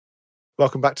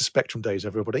Welcome back to Spectrum Days,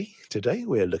 everybody. Today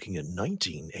we're looking at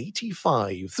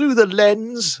 1985 through the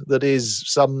lens that is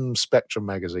some Spectrum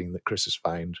magazine that Chris has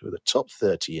found with a top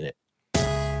 30 in it.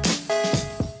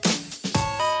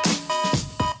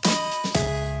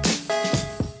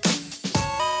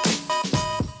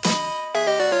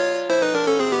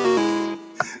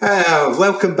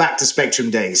 Welcome back to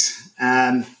Spectrum Days.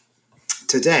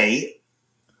 Today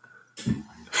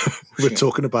we're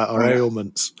talking about our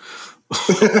ailments.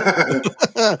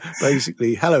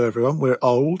 Basically, hello everyone. We're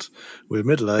old, we're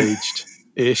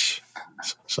middle-aged-ish.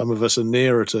 Some of us are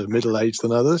nearer to middle-aged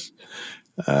than others.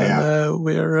 And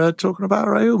we're talking about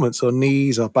our ailments, our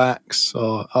knees, our backs,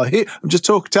 our I'm just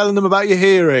telling them about your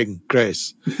hearing,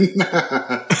 Chris.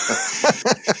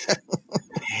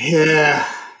 Yeah.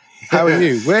 How are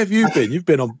you? Where have you been? You've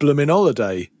been on blooming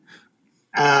holiday.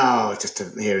 Oh, just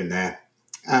here and there.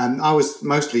 I was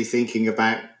mostly thinking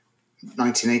about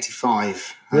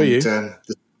 1985 and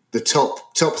the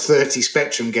top 30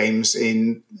 Spectrum games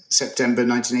in September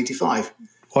 1985.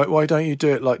 Why don't you do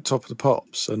it like Top of the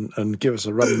Pops and give us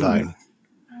a rundown?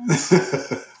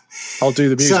 I'll do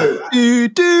the music.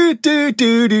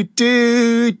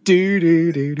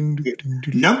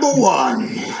 Number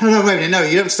one. No,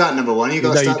 you don't start number one. You've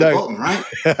got to start at the bottom, right?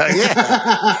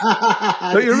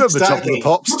 Yeah. Don't you remember Top of the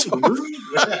Pops?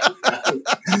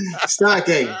 Start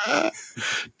again.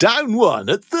 Down one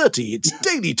at 30. It's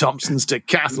Daley Thompson's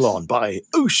Decathlon by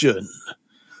Ocean.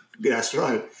 That's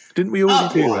right. Didn't we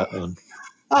already do that one?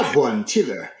 Up one,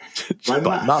 Chiller. By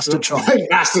Mastertronic.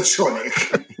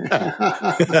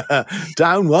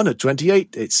 Down one at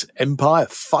 28. It's Empire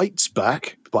Fights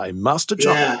Back by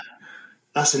Mastertronic. Yeah,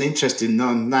 that's an interesting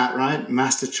one, that, right?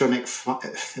 Mastertronic.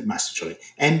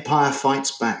 Empire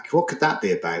Fights Back. What could that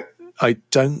be about? I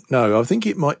don't know. I think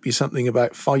it might be something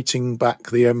about fighting back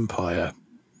the Empire.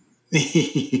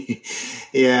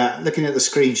 Yeah, looking at the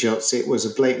screenshots, it was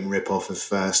a blatant rip-off of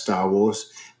Star Wars.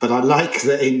 But I like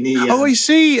that in the... I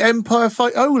see. Empire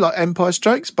Fight... Oh, like Empire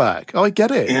Strikes Back. I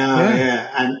get it.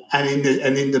 Yeah. And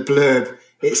in the blurb,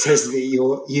 it says that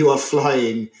you are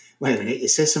flying... Wait a minute. It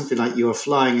says something like you are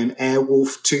flying an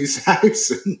Airwolf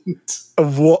 2000.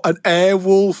 Of what? An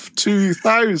Airwolf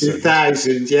 2000?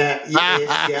 2000, yeah.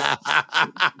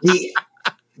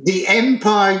 The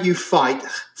empire you fight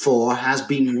for has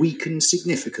been weakened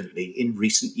significantly in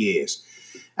recent years,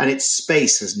 and its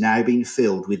space has now been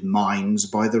filled with mines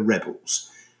by the rebels.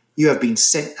 You have been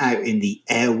sent out in the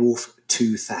Airwolf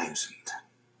 2000.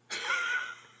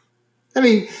 I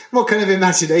mean, what kind of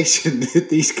imagination did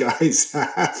these guys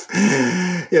have?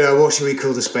 What should we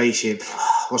call the spaceship?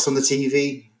 What's on the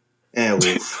TV?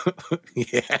 Airwolf.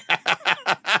 Yeah.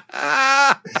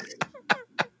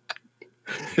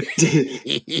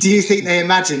 Do you think they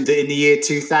imagined that in the year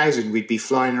 2000 we'd be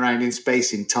flying around in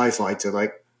space in TIE fighter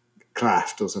like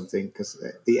craft or something? Because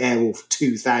the Airwolf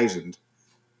 2000.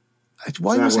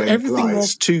 Why was it? Everything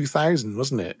was 2000,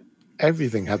 wasn't it?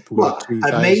 Everything had the word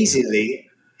 2000. Amazingly,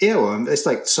 it's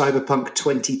like Cyberpunk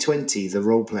 2020, the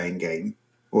role-playing game,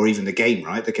 or even the game,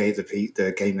 right? The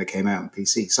game that came out on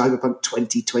PC. Cyberpunk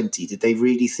 2020. Did they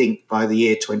really think by the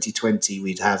year 2020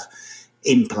 we'd have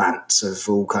implants of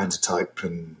all kinds of type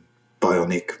and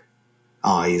bionic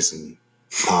eyes and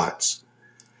parts?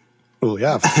 Oh,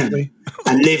 yeah. And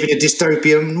live in a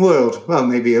dystopian world. Well,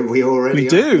 maybe we already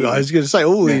do. I was going to say,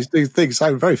 all these things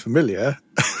sound very familiar.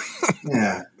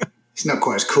 Yeah. It's not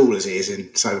quite as cool as it is in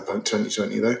Cyberpunk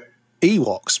 2020, though.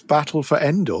 Ewoks Battle for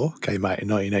Endor came out in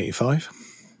 1985.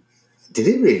 Did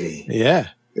it really? Yeah.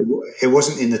 It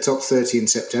wasn't in the top 30 in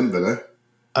September, though.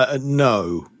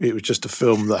 No, it was just a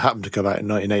film that happened to come out in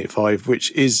 1985,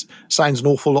 which sounds an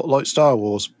awful lot like Star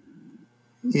Wars.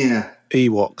 Yeah.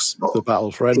 Ewoks, The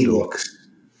Battle for Endor. Ewoks.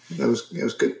 It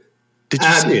was good. Did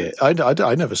you see it?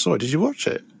 I never saw it. Did you watch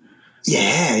it?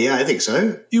 Yeah, I think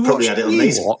so. You probably watched had it on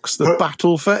Ewoks, The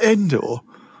Battle for Endor?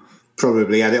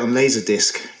 Probably had it on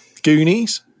Laserdisc.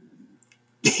 Goonies?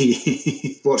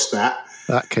 What's that?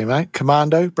 That came out.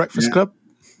 Commando, Breakfast Club.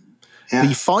 Yeah.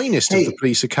 The finest of the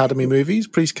Police Academy movies,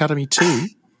 Police Academy 2.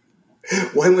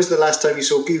 When was the last time you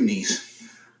saw Goonies?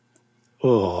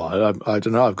 Oh, I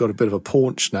don't know. I've got a bit of a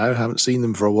paunch now. I haven't seen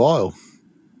them for a while.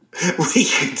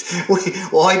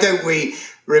 Why don't we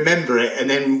remember it and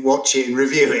then watch it and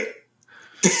review it?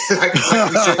 like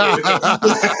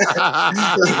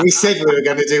we said we were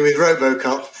going to do with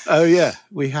RoboCop. Oh, yeah.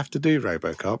 We have to do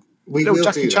RoboCop. We will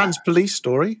Jackie do Chan's that. Police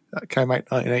Story. That came out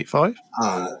in 1985.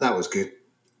 That was good.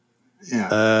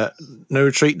 Yeah. No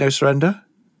Retreat, No Surrender.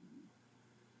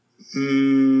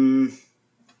 Pee-wee's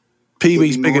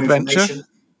Pee-wee's Big Adventure.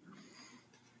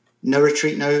 No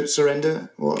Retreat, No Surrender.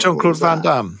 Jean-Claude Van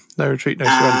Damme. No Retreat, No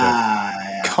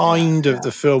Surrender. kind of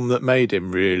the film that made him,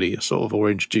 really, sort of,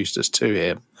 or introduced us to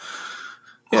him.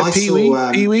 Yeah, I Pee-wee,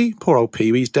 saw, Pee-wee. Poor old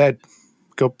Pee-wee's dead.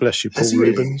 God bless you, Paul Has he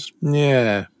really? Rubens.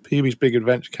 Yeah, Pee-wee's Big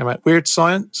Adventure came out. Weird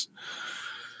Science.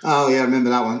 Oh, yeah, I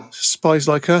remember that one. Spies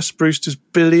Like Us, Brewster's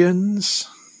Billions,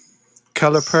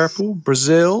 Colour Purple,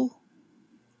 Brazil,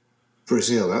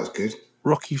 Brazil, that was good.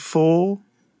 Rocky IV,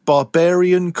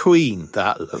 Barbarian Queen.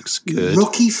 That looks good.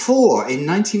 Rocky IV. In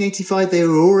 1985, they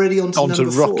were already on to number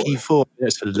Rocky 4. IV.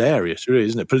 It's hilarious, really,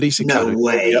 isn't it? Police Academy. No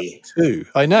way. Too.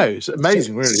 I know. It's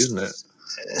amazing, really, isn't it?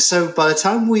 So by the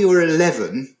time we were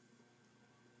 11,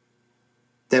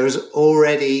 there was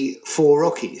already 4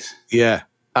 Rockies. Yeah.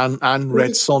 And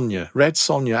Red Sonja. Red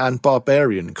Sonja and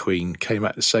Barbarian Queen came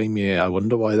out the same year. I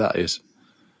wonder why that is.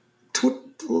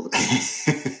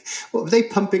 What were they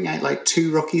pumping out, like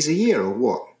 2 Rockies a year or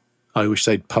what? I wish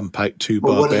they'd pump out 2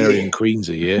 Well, Barbarian Queens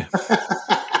a year.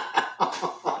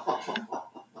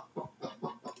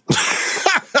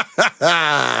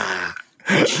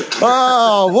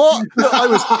 Oh, what? Look, I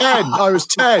was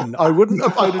 10. I'd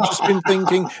have just been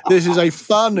thinking, this is a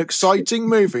fun, exciting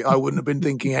movie. I wouldn't have been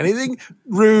thinking anything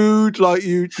rude like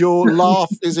your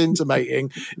laugh is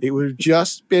intimating. It would have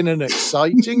just been an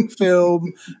exciting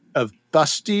film of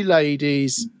busty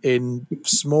ladies in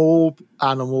small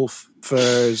animal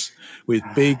furs with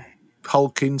big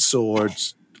hulking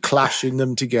swords, clashing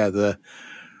them together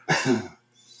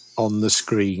on the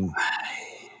screen.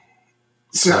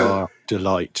 So,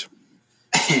 delight.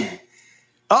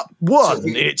 Up one,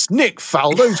 it's Nick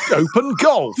Faldo's Open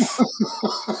Golf.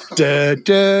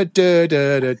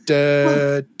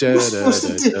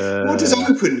 What does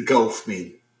open golf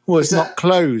mean? Well, it's not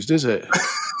closed, is it?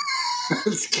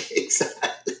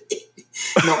 Exactly.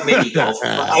 Not mini golf,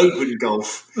 but open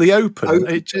golf. The open.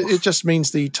 It just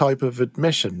means the type of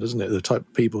admission, doesn't it? The type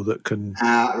of people that can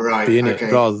be in it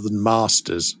rather than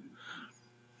masters.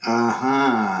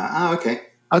 Oh, okay.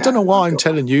 I don't know why I'm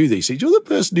telling you these things. You're the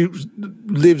person who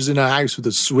lives in a house with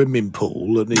a swimming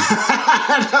pool. And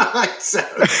I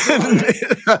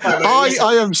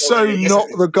am so not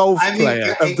the golf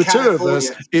player. Of the two of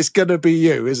us, it's going to be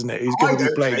you, isn't it? Who's going to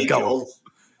be playing golf?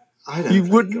 You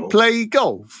wouldn't play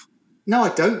golf? No, I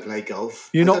don't play golf.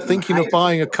 You're not thinking of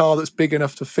buying a car that's big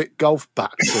enough to fit golf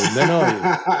bats in, then, are you?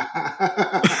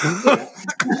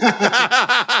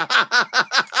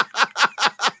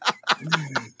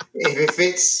 If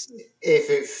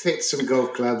it fits some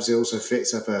golf clubs, it also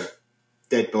fits up a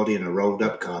dead body in a rolled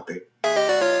up carpet.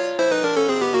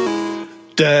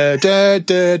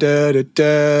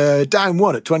 Down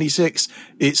one at 26.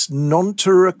 It's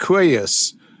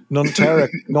Nonteraqueous.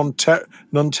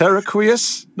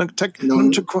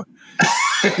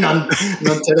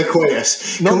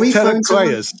 Nonteraqueous?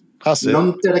 Nonteraqueous. That's it.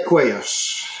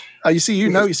 Nonteraqueous. You see, you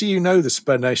know the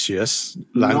Spanish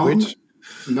language.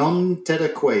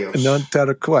 Nonteraqueous.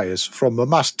 Nonteraqueous from a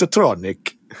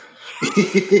Mastertronic.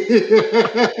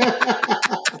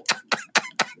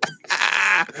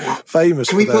 Famous.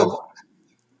 Can we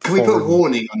put a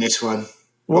warning on this one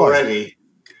already?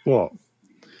 What?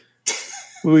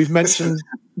 We've mentioned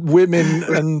women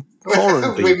and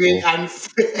foreign people. Women and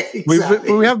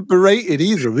exactly. We haven't berated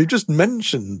either. We've just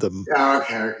mentioned them. Oh,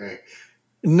 okay.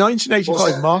 In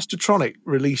 1985, Mastertronic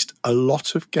released a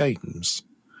lot of games.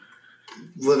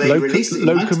 Well, they released it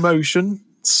Locomotion,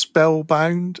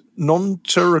 Spellbound,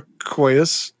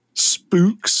 Nonteraqueous,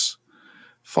 Spooks,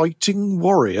 Fighting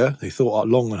Warrior. They thought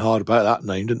long and hard about that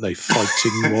name, didn't they?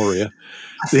 Fighting Warrior.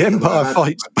 The Empire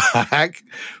Fights Back.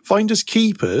 Finders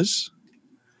Keepers.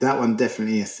 That one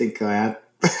definitely, I think I had.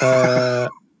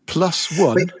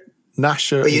 +1,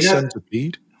 Gnasher and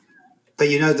Centipede. But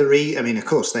of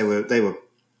course they were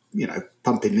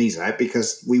pumping these out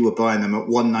because we were buying them at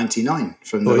 $1.99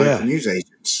 from the local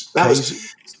newsagents. I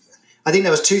think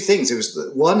there was 2 things. It was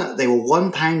one, they were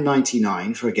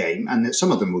 £1.99 for a game, and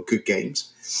some of them were good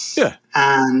games. Yeah.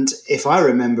 And if I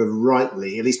remember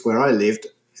rightly, at least where I lived,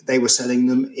 they were selling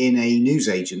them in a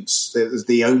newsagents. That was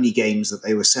the only games that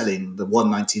they were selling, the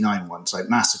 $1.99 ones, like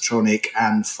Mastertronic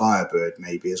and Firebird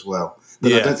maybe as well.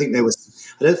 But I don't think they were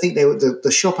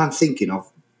the shop I'm thinking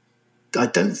of. I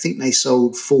don't think they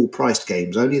sold full-priced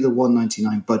games, only the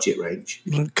 $1.99 budget range.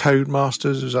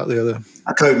 Codemasters, was that the other?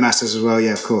 Codemasters as well,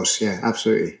 yeah, of course. Yeah,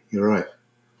 absolutely. You're right.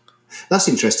 That's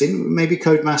interesting. Maybe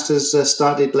Codemasters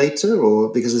started later,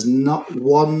 or because there's not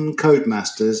one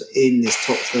Codemasters in this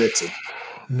top 30.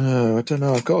 No, I don't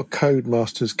know. I've got a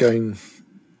Codemasters game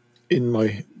in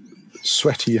my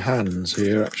sweaty hands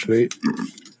here, actually.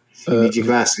 You need your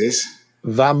glasses.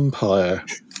 Vampire.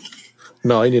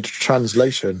 No, I need a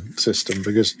translation system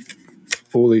because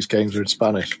all these games are in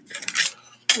Spanish.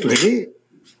 Really?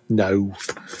 No.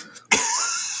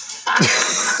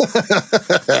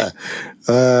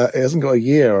 It hasn't got a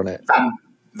year on it.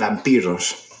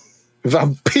 Vampiros.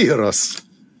 Vampiros.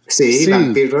 Sí,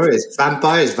 vampiro es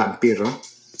vampire is vampiro.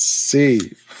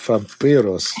 Sí,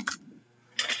 vampiros.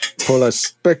 Por el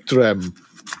spectrum.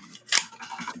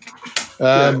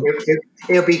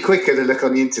 It'll be quicker to look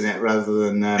on the internet rather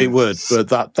than... it would, but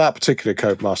that particular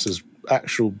Codemasters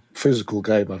actual physical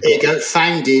game.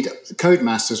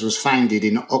 Codemasters was founded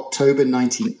in October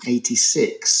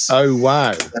 1986. Oh,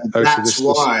 wow. That's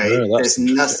why there's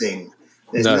nothing.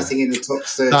 There's nothing in the top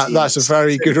 30. That's a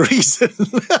very good reason.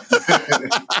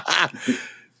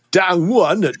 Down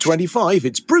one at 25,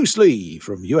 it's Bruce Lee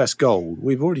from US Gold.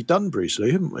 We've already done Bruce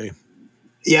Lee, haven't we?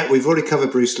 Yeah, we've already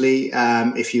covered Bruce Lee.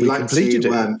 If you'd like completed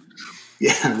to...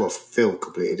 yeah, well, Phil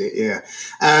completed it, yeah.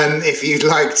 If you'd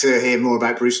like to hear more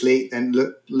about Bruce Lee, then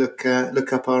look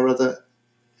up our other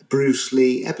Bruce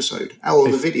Lee episode. Oh,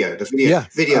 or the video. The video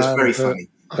is very funny.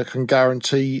 I can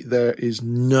guarantee there is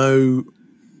no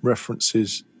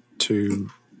references to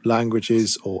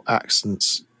languages or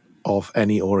accents of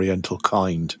any Oriental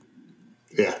kind.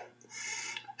 Yeah.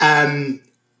 I'm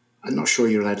not sure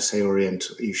you're allowed to say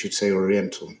Oriental. You should say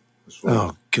Oriental as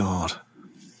well. Oh, God.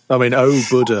 I mean, oh,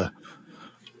 Buddha.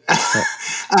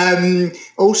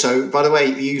 Also, by the way,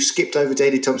 you skipped over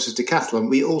Daley Thompson's Decathlon.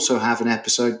 We also have an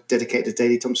episode dedicated to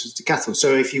Daley Thompson's Decathlon.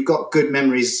 So if you've got good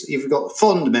memories, if you've got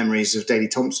fond memories of Daley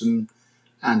Thompson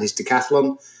and his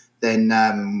Decathlon,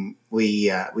 then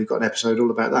we've got an episode all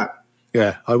about that.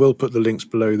 Yeah, I will put the links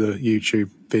below the YouTube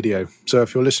video. So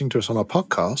if you're listening to us on our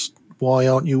podcast, why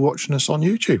aren't you watching us on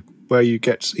YouTube, where you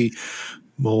get to see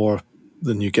more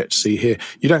than you get to see here?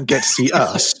 You don't get to see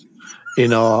us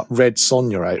in our red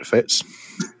Sonia outfits.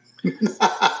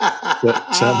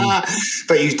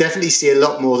 But you definitely see a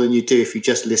lot more than you do if you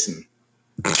just listen.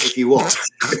 If you watch.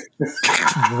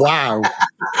 Wow.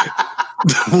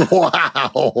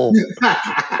 Wow.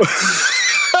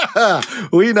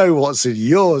 We know what's in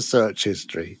your search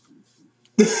history.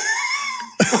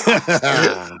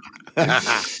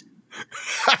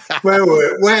 Where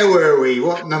were we?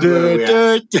 What number are we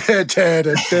at?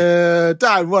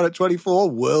 Down one at 24,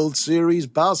 World Series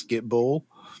basketball.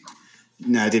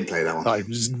 No, I didn't play that one. I have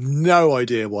no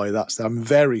idea why that's there. I'm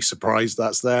very surprised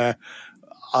that's there.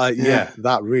 Yeah,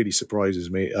 that really surprises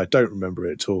me. I don't remember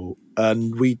it at all.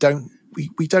 And we don't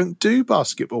do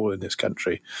basketball in this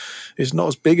country. It's not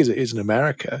as big as it is in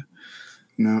America.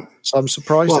 No. So I'm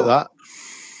surprised at that.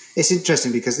 It's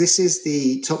interesting because this is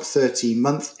the top 30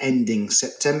 month ending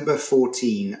September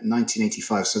 14,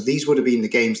 1985. So these would have been the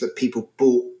games that people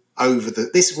bought over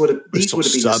these would have been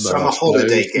the summer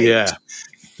holiday games. Yeah.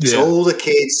 So all the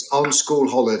kids on school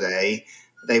holiday,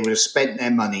 they would have spent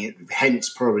their money, hence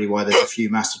probably why there's a few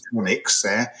Mastertronics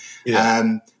there.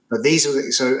 Yeah. But these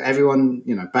are so everyone,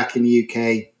 back in the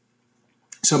UK,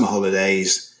 summer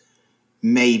holidays,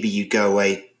 maybe you go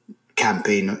away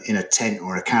camping in a tent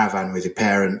or a caravan with your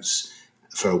parents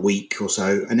for a week or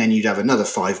so, and then you'd have another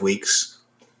 5 weeks,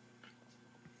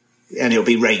 and it'll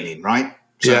be raining, right?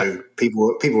 So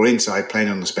people were inside playing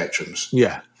on the Spectrums.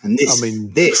 Yeah, and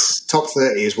this top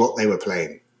 30 is what they were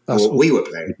playing. That's what we were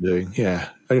playing. Doing, yeah.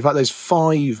 And in fact, there's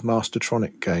 5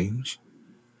 Mastertronic games.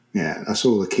 Yeah, that's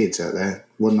all the kids out there.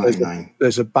 $1.99.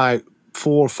 There's about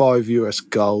 4 or 5 US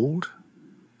Gold.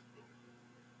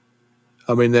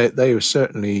 I mean, they were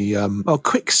certainly...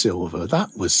 Quicksilver.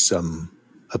 That was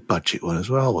a budget one as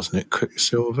well, wasn't it?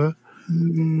 Quicksilver,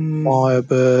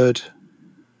 Firebird,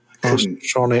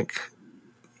 Mastertronic.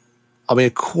 I mean,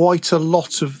 quite a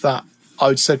lot of that. I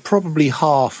would say probably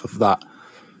half of that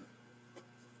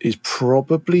is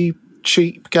probably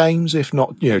cheap games, if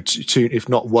not, if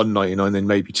not $1.99, then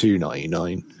maybe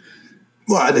 $2.99.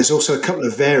 Well, there's also a couple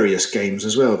of various games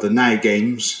as well. The Now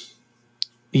games.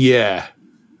 Yeah.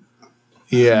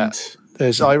 Yeah.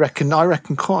 I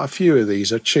reckon quite a few of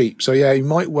these are cheap. So yeah, you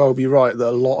might well be right that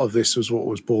a lot of this was what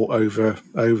was bought over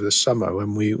the summer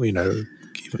when we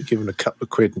given a couple of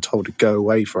quid and told to go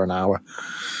away for an hour.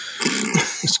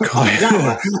 It's quite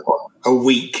a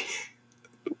week.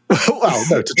 Well,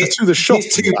 no, to the shop.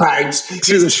 Here's £2.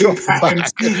 To the shop.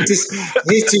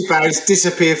 Here's £2.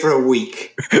 Disappear for a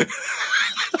week.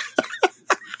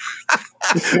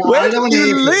 Where did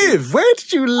you live? Where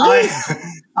did you live?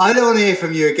 I don't want to hear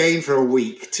from you again for a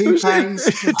week.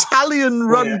 £2.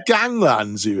 Italian-run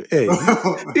ganglands, you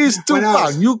It's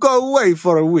 £2. You go away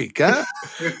for a week, huh?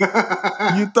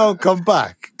 You don't come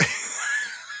back.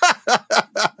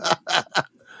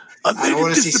 I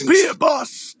want to disappear,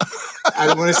 boss.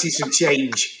 I want to see some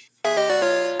change. Put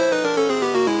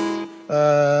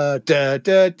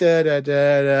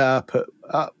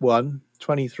up 1,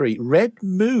 23. Red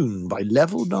Moon by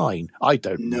Level 9. I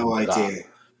don't No remember idea. that.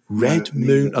 Red No,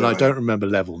 Moon, neither and do I I. don't remember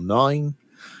Level 9.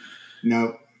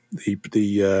 No.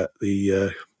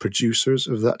 The producers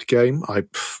of that game,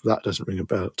 that doesn't ring a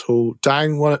bell at all.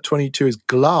 Down 1 at 22 is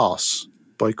Glass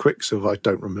by Quicksilver. I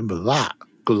don't remember that.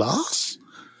 Glass?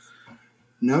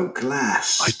 No,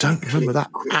 Glass. I don't remember that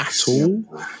at all.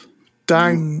 Quicksilver.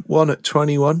 Down 1 at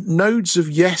 21. Nodes of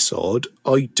Yesod,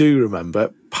 I do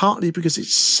remember, partly because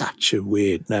it's such a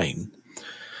weird name.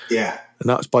 Yeah. And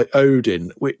that's by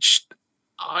Odin, which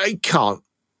I can't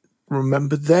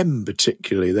remember them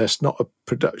particularly. There's not a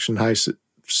production house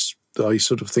that I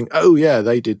sort of think, oh yeah,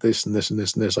 they did this and this and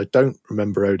this and this. I don't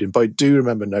remember Odin, but I do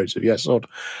remember Nodes of Yesod.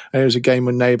 And it was a game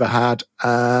my neighbour had,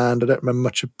 and I don't remember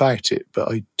much about it,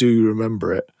 but I do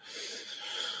remember it.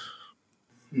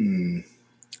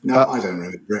 No, I don't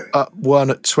remember it. Up 1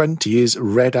 at 20 is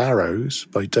Red Arrows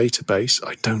by Database.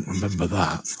 I don't remember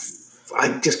that.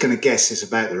 I'm just going to guess it's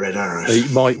about the Red Arrows.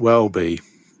 It might well be.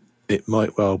 It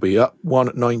might well be. Up 1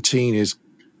 at 19 is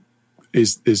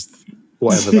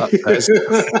whatever that says.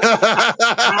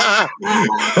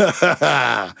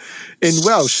 In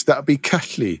Welsh, that would be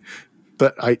Cully.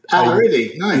 But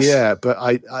really? Nice. Yeah, but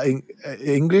I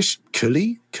English,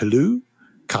 Cully, Calloo,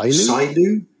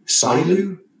 Kylu,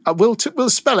 Silu. We'll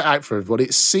spell it out for everybody.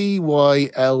 It's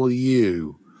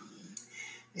Cylu.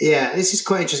 Yeah, this is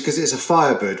quite interesting because it's a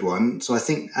Firebird one. So I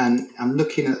think, and I'm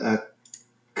looking at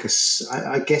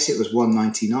I guess it was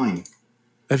 £1.99.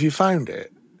 Have you found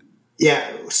it?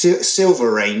 Yeah,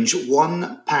 silver range,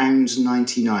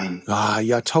 £1.99.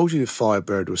 Yeah, I told you the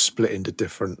Firebird was split into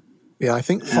different. Yeah, I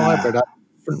think Firebird had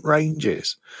different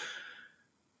ranges.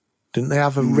 Didn't they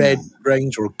have a red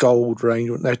range or a gold range?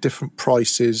 Weren't there different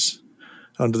prices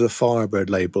under the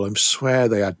Firebird label? I swear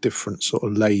they had different sort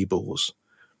of labels.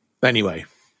 Anyway,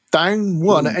 down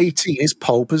 1 at 18 is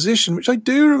Pole Position, which I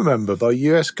do remember by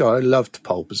US Guy. I loved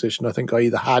Pole Position. I think I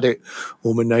either had it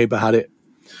or my neighbour had it.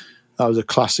 That was a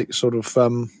classic sort of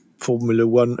early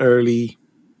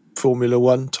Formula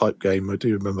One type game. I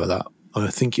do remember that. And I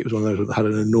think it was one of those that had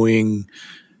an annoying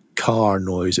car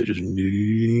noise. It just...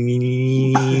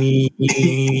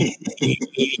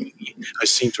 I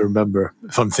seem to remember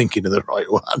if I'm thinking of the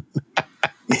right one.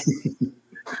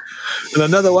 And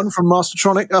another one from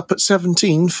Mastertronic up at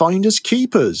 17, Finders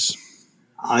Keepers.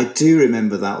 I do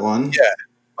remember that one. Yeah,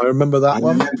 I remember that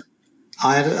one.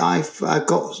 I've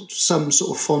got some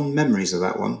sort of fond memories of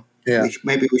that one. Yeah,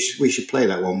 maybe we should play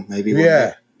that one. Maybe.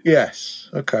 Yeah. Yes.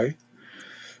 Okay.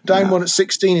 Down 1 at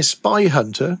 16 is Spy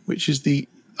Hunter, which is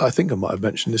I think I might have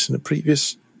mentioned this in a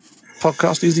previous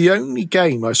podcast, is the only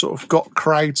game I sort of got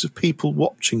crowds of people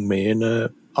watching me in a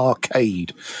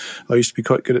arcade. I used to be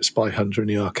quite good at Spy Hunter in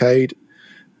the arcade.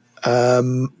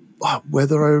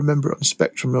 Whether I remember it on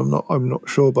Spectrum, I'm not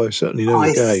sure, but I certainly know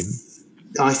the game.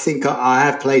 I think I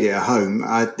have played it at home.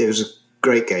 It was a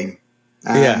great game.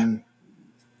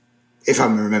 If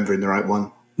I'm remembering the right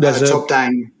one. There's a top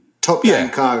down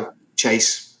car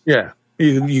chase. Yeah,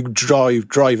 you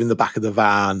drive in the back of the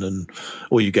van,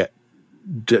 or you get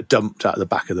dumped out of the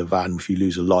back of the van if you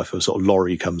lose a life. A sort of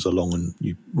lorry comes along and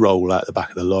you roll out the back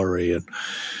of the lorry, and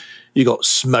you got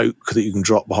smoke that you can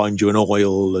drop behind you, and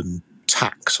oil and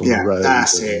tacks on the road.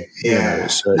 That's it. Yeah,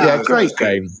 great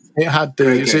game. It had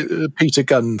the Peter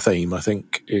Gunn theme, I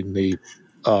think, in the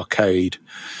arcade.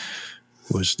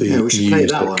 Was the we should play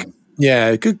that one.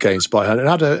 Yeah, good game, Spy Hunter. It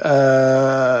had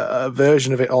a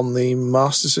version of it on the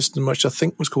Master System, which I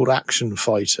think was called Action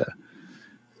Fighter,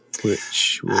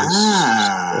 which was...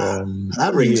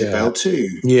 that rings a bell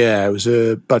too. Yeah, it was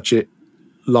a budget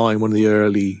line, one of the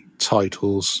early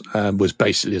titles, was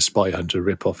basically a Spy Hunter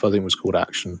ripoff. I think it was called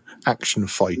Action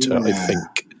Fighter, I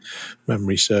think,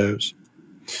 memory serves.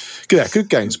 Good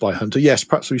game, Spy Hunter. Yes,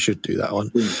 perhaps we should do that one.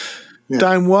 Yeah.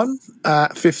 Down 1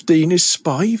 at 15 is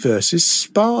Spy versus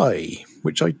Spy,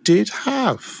 which I did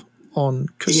have on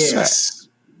cassette. Yes.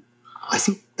 I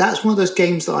think that's one of those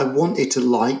games that I wanted to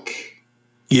like.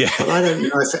 Yeah. But I don't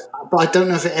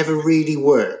know if it ever really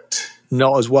worked.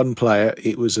 Not as one player,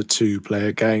 it was a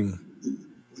 2-player game.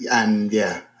 And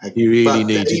you really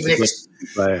needed to be a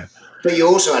 2-player. But you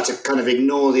also had to kind of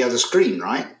ignore the other screen,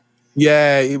 right?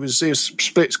 Yeah, it was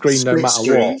split screen no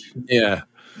matter what. Yeah.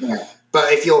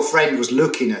 But if your friend was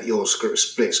looking at your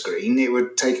split screen, it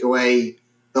would take away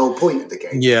the whole point of the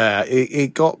game. Yeah,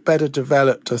 it got better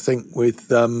developed, I think, with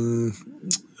a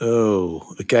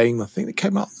game, I think it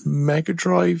came out on Mega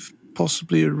Drive,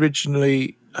 possibly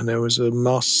originally, and there was a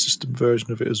Master System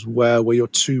version of it as well, where you're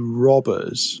 2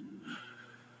 robbers.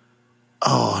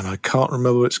 Oh, and I can't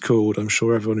remember what it's called. I'm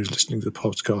sure everyone who's listening to the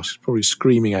podcast is probably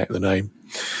screaming out the name.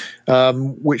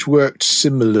 Which worked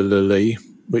similarly,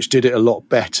 which did it a lot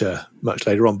better much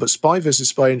later on. But Spy vs.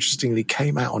 Spy, interestingly,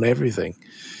 came out on everything.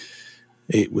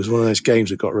 It was one of those games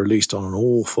that got released on an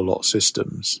awful lot of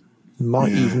systems.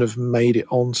 Might even have made it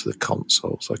onto the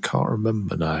consoles. I can't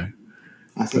remember now.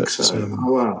 I think so.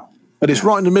 Oh, wow. But it's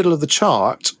right in the middle of the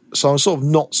chart, so I'm sort of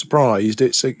not surprised.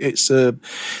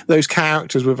 Those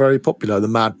characters were very popular. The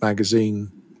Mad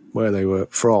magazine, where they were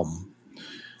from.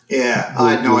 Yeah,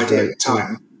 I had no idea at the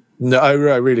time. No,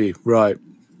 really, right?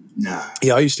 No.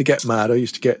 Yeah, I used to get Mad. I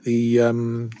used to get the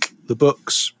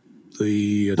books.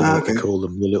 I don't know what they call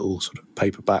them. The little sort of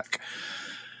paperback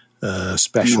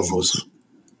specials. Novels.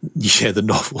 Yeah, the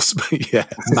novels. Yeah,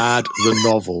 Mad the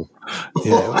novel.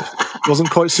 Yeah, it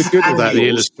wasn't quite so good without the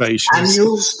illustrations.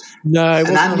 Annuals? No, it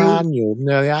wasn't an annual.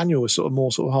 No, the annual was more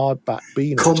hardback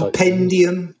Beano.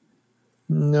 Compendium?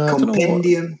 No,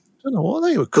 Compendium? I don't know what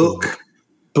they were called.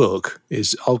 Book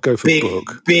is, I'll go for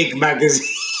book. Big magazine.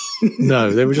 No,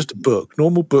 they were just a book.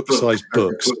 Normal book-sized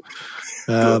books.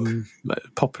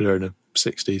 Popular in the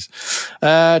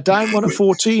 60s. Down one at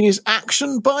 14 is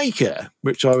Action Biker,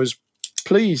 which I was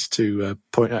pleased to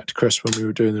point out to Chris when we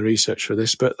were doing the research for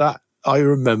this, but that I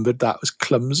remembered that was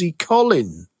Clumsy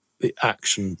Colin, the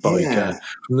Action Biker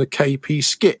from the KP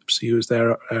Skips. He was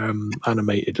their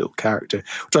animated little character,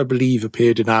 which I believe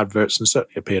appeared in adverts and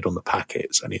certainly appeared on the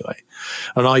packets anyway.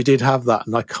 And I did have that,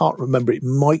 and I can't remember. It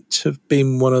might have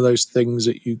been one of those things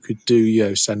that you could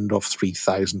do, send off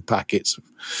 3,000 packets of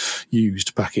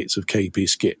used packets of KP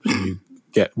Skips and you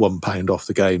get £1 off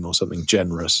the game or something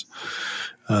generous.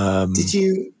 Did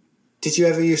you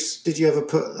ever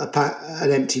put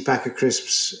an empty pack of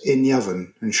crisps in the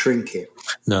oven and shrink it?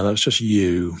 No, that was just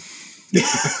you.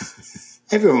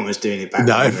 Everyone was doing it back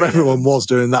then. No, everyone was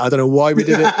doing that. I don't know why we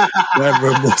did it.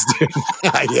 Everyone was doing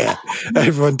that. Yeah,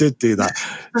 everyone did do that.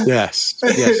 Yes.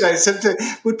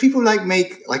 Would people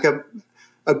make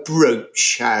a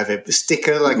brooch out of it, a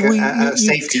sticker, a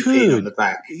safety pin on the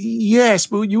back? Yes,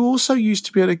 but you also used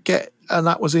to be able to get, and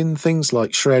that was in things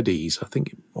like Shreddies. I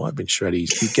think it might have been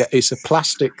Shreddies. It's a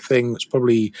plastic thing that's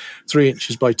probably 3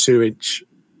 inches by 2 inch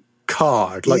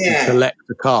card, you collect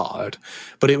a card,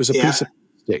 but it was a piece of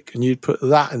plastic, and you'd put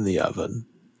that in the oven,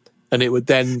 and it would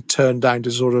then turn down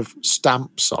to sort of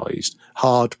stamp-sized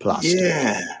hard plastic.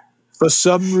 Yeah. For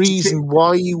some reason,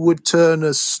 why you would turn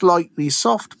a slightly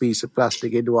soft piece of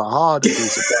plastic into a hard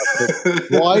piece of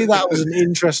plastic, why that was an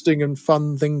interesting and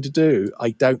fun thing to do, I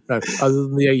don't know. Other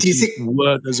than the 80s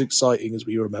weren't as exciting as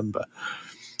we remember.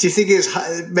 Do you think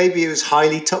maybe it was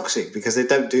highly toxic because they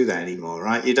don't do that anymore,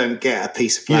 right? You don't get a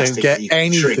piece of plastic. You don't get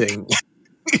anything.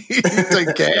 You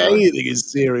don't get anything in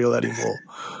cereal anymore.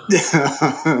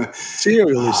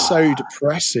 Cereal is so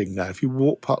depressing now. If you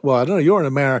walk past, I don't know, you're in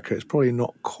America, it's probably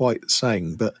not quite the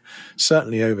same, but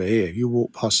certainly over here, if you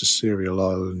walk past a cereal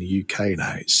aisle in the UK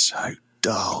now, it's so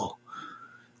dull.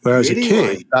 Whereas really? A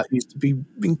kid, that used to be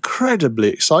incredibly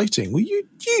exciting. Well,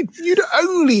 you'd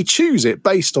only choose it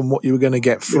based on what you were going to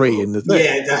get free in the thing.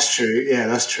 Yeah, that's true.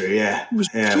 Yeah. It was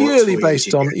purely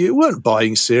based on, you weren't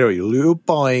buying cereal, you were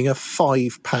buying a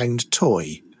 £5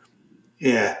 toy.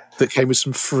 Yeah. That came with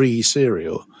some free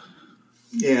cereal.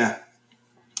 Yeah.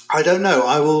 I don't know.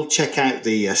 I will check out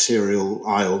the cereal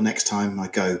aisle next time I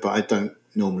go, but I don't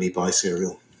normally buy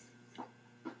cereal.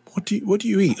 What do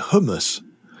you eat? Hummus?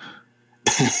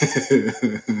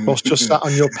 Whilst just sat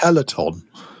on your Peloton.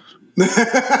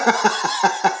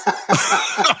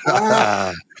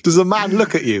 Does a man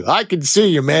look at you? I can see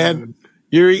you, man.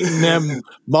 You're eating them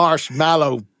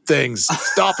marshmallow things.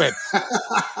 Stop it.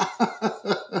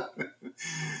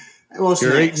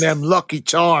 You're eating them Lucky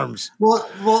Charms. What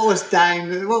was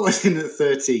down? What was in at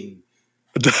 13?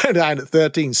 Down at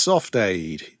 13, Soft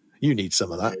Aid. You need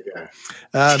some of that.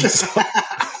 There you go.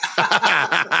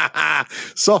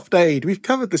 Soft Aid. We've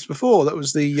covered this before. That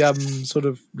was the sort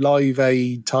of Live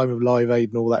Aid, time of Live Aid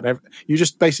and all that. You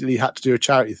just basically had to do a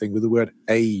charity thing with the word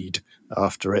aid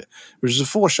after it, which is a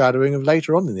foreshadowing of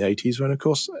later on in the 80s when, of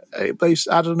course, they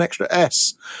added an extra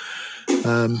S.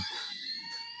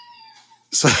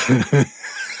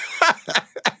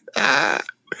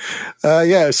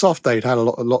 Soft Aid had a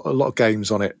lot of games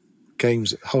on it.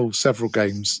 Several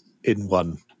games in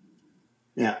one.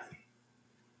 Yeah.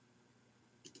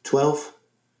 12.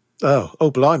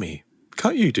 Oh, blimey!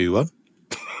 Can't you do one?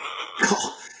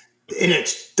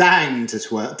 It's down to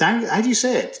 12. Down. How do you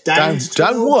say it? Down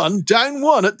one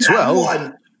at 12. Down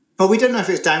one. But we don't know if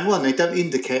it's down one. They don't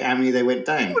indicate how many they went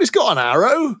down. Well, it's got an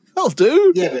arrow. That'll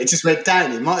do. Yeah, but it just went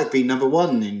down. It might have been number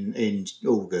one in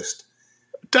August.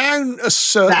 Down a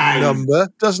certain number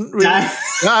doesn't really...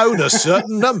 Down a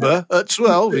certain number at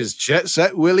 12 is Jet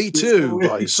Set Willy 2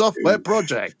 by Software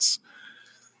Projects,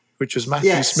 which was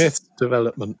Matthew Smith's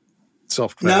development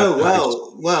software. No,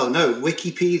 no.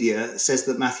 Wikipedia says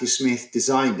that Matthew Smith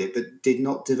designed it but did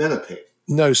not develop it.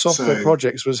 No, Software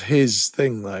Projects was his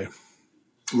thing, though.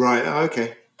 Right,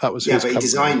 okay. That was his but company. He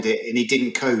designed it and he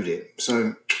didn't code it.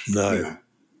 So, no. You know.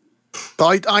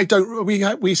 But I don't...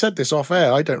 We said this off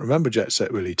air. I don't remember Jet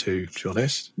Set Willy 2, to be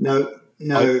honest. No.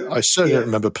 I certainly don't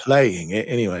remember playing it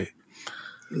anyway.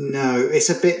 No, it's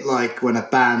a bit like when a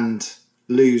band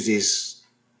loses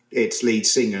its lead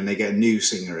singer and they get a new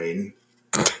singer in,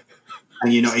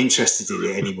 and you're not interested in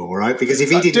it anymore, right? Because if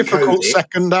he didn't code it,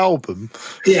 second album.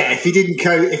 Yeah, if he didn't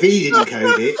code it,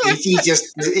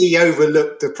 he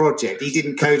overlooked the project. He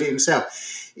didn't code it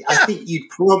himself. I think you'd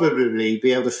probably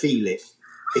be able to feel it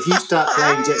if you start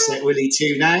playing Jet Set Willy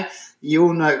 2 now.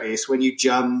 You'll notice when you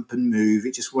jump and move,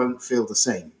 it just won't feel the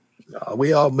same.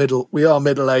 We are middle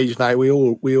aged now. We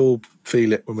all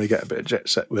feel it when we get a bit of Jet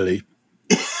Set Willy.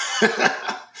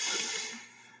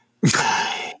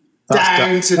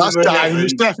 It's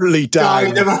definitely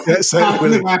down. Jet Set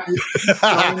Willy.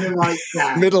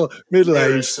 Middle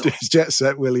aged Jet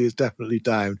Set Willy is definitely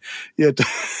down. Yeah.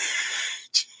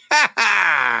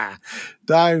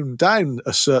 Down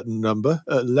a certain number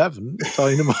at 11,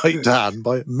 Dynamite Dan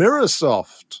by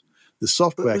Mirrorsoft, the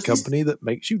software company that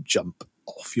makes you jump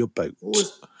off your boat.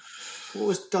 What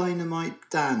was Dynamite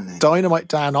Dan then? Dynamite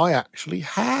Dan I actually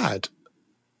had.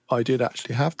 I did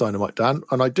actually have Dynamite Dan,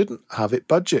 and I didn't have it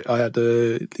budget. I had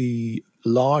the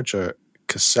larger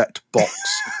cassette box,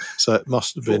 so it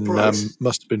must have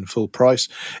been full price.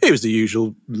 It was the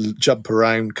usual jump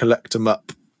around, collect 'em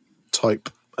up type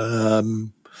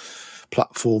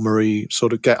platformery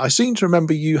sort of game. I seem to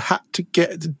remember you had to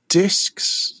get the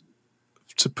discs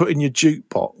to put in your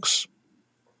jukebox.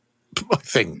 I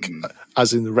think,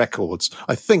 as in the records.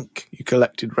 I think you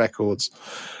collected records.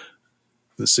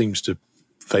 That seems to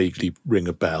vaguely ring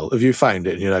a bell. Have you found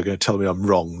it? And you're now going to tell me I'm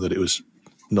wrong, that it was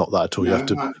not that at all. You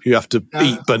have to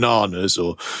eat bananas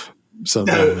or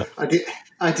something. No,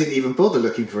 I didn't even bother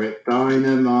looking for it.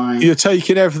 Dynamite. You're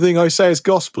taking everything I say as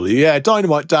gospel. Yeah,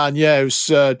 Dynamite Dan. Yeah, it was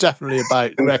definitely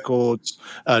about records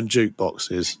and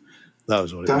jukeboxes. That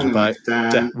was what it was about.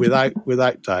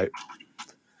 Without doubt.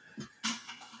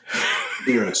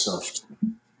 Mirrorsoft.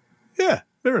 Yeah,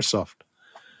 Mirrorsoft.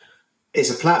 It's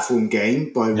a platform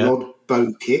game by Rod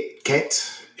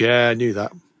Bowkett. Yeah, I knew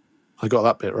that. I got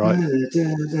that bit right.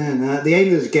 The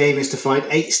aim of the game is to find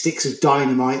 8 sticks of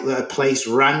dynamite that are placed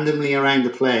randomly around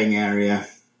the playing area.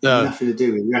 No. Nothing to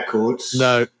do with records.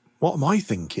 No. What am I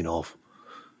thinking of?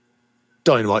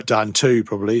 Dynamite Dan 2,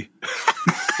 probably.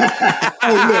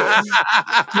 Oh, look.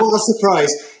 What a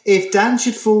surprise. If Dan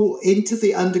should fall into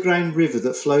the underground river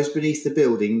that flows beneath the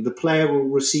building, the player will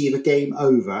receive a game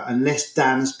over unless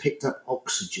Dan has picked up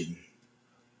oxygen.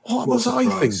 What was I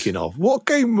thinking of? What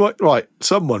game? Right,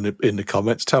 someone in the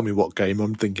comments, tell me what game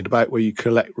I'm thinking about, where you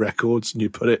collect records and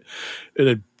you put it in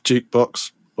a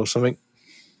jukebox or something.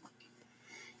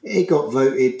 It got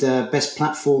voted Best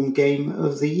Platform Game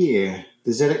of the Year.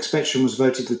 The ZX Spectrum was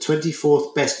voted the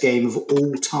 24th best game of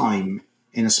all time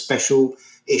in a special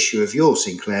issue of Your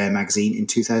Sinclair magazine in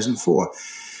 2004.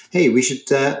 Hey, we should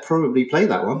probably play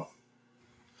that one.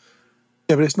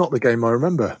 Yeah, but it's not the game I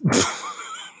remember.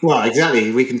 Well,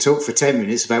 exactly. We can talk for 10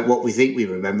 minutes about what we think we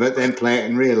remember, then play it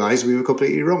and realise we were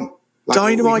completely wrong. Like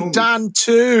Dynamite Dan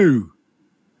 2.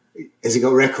 Has it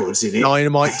got records in it?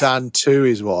 Dynamite Dan 2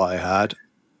 is what I had.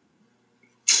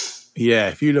 Yeah,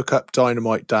 if you look up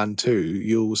Dynamite Dan 2,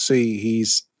 you'll see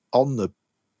he's on the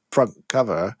front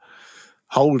cover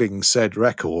holding said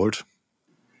record.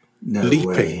 No leaping.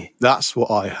 Way. That's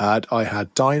what I had. I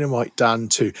had Dynamite Dan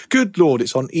 2. Good Lord,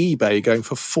 it's on eBay going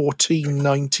for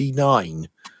 $14.99.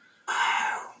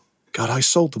 Wow. God, I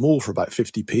sold them all for about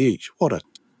 50p each. What a...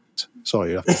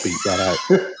 Sorry, you have to beat that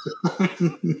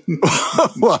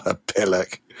out. What a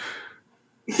pillock.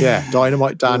 Yeah,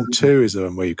 Dynamite Dan 2 is the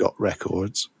one where you've got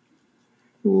records.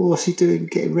 What's he doing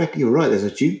getting records? You're right, there's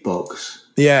a jukebox.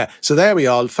 Yeah, so there we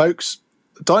are, folks.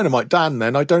 Dynamite Dan,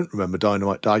 then. I don't remember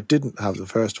Dynamite Dan. I didn't have the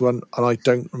first one, and I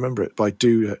don't remember it, but I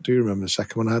do remember the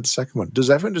second one. I had the second one. Does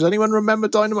anyone remember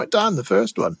Dynamite Dan, the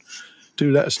first one?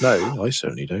 Do let us know. I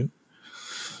certainly don't.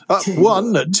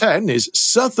 1 at 10 is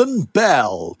Southern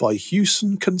Belle by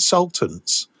Hewson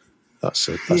Consultants. What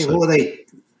are they?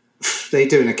 They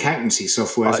do an accountancy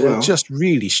software as well. Just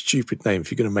really stupid name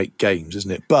if you're going to make games,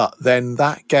 isn't it? But then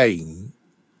that game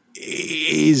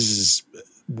is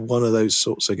one of those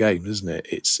sorts of games, isn't it?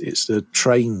 It's the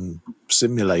train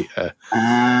simulator.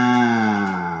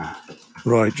 Ah.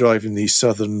 Right, driving the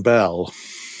Southern Belle,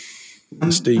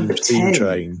 the steam Number 10.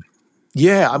 train.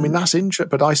 Yeah, I mean, that's interesting.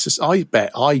 But I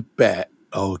bet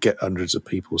I'll get hundreds of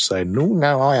people saying,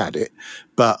 no, I had it.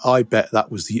 But I bet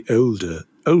that was the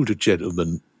older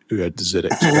gentleman who had the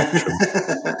ZX Spectrum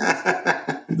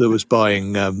that was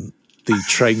buying the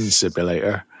train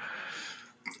simulator.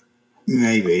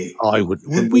 Maybe.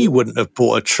 We wouldn't have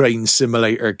bought a train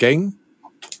simulator game.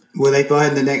 Were they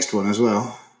buying the next one as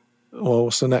well? Well,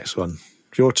 what's the next one?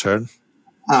 Your turn.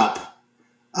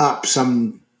 Up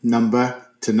some number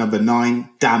to number 9,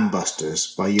 Dam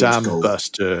Busters by US Dam Gold.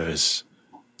 Busters.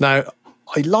 Now,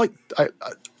 I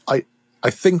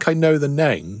think I know the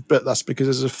name, but that's because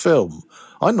it's a film.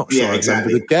 I'm not sure I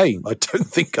remember the game. I don't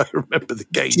think I remember the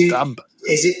game. Dam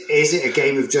Busters. Is it a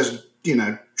game of just,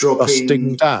 dropping...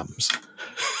 Busting dams?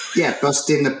 Yeah,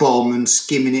 busting the bomb and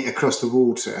skimming it across the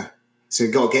water. So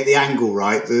you've got to get the angle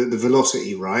right, the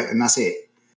velocity right, and that's it.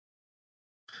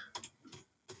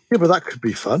 Yeah, but that could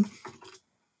be fun.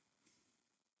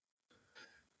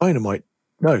 Dynamite.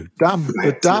 No,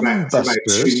 the Dam Busters.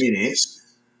 About 2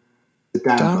 minutes. The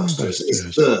Dam Busters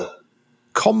is the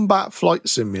combat flight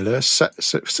simulator set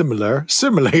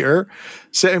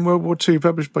in World War II,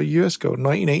 published by US Gold in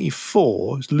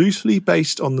 1984. It's loosely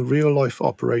based on the real-life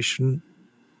Operation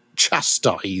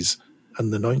Chastise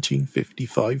and the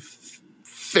 1955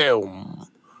 film.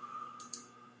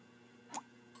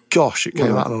 Gosh, it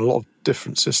came out on a lot of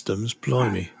different systems.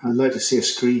 Blimey. I'd like to see a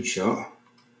screenshot.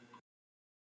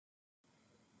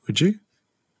 Would you?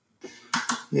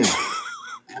 Yeah.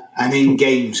 An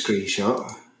in-game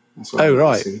screenshot. That's what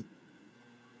right. See.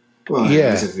 Well,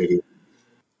 yeah. There's a video.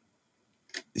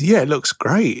 Yeah, it looks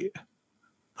great.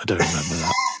 I don't remember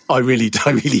that. I really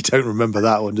don't remember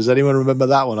that one. Does anyone remember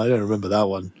that one? I don't remember that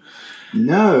one.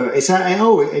 No,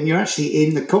 and you're actually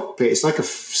in the cockpit. It's like a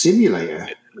simulator.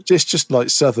 It's just like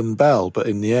Southern Belle, but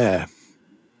in the air.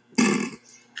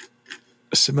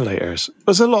 Simulators.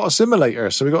 There's a lot of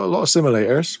simulators. So we got a lot of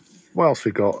simulators. What else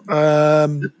we got?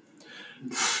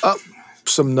 Up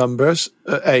some numbers.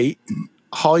 8.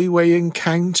 Highway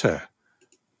Encounter.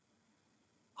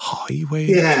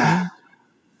 Yeah.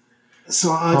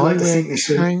 So I'd like to think this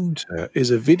Encounter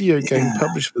is a video game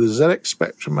published for the ZX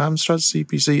Spectrum, Amstrad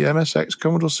CPC, MSX,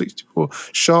 Commodore 64,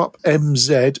 Sharp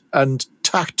MZ, and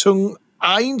Tachtung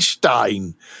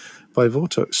Einstein by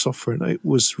Vortex Software. And it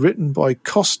was written by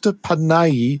Costa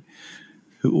Panay,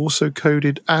 who also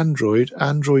coded Android,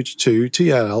 Android 2,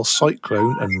 TLL,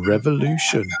 Cyclone, and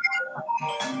Revolution.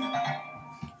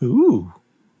 Ooh.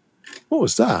 What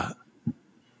was that?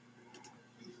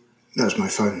 That was my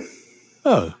phone.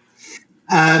 Oh.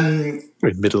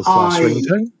 Very middle class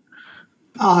ringtone.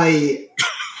 I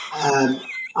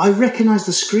recognise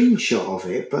the screenshot of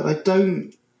it, but I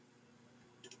don't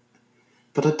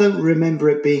remember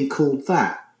it being called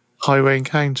that. Highway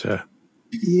Encounter.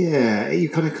 Yeah, you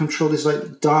kind of control this like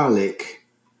Dalek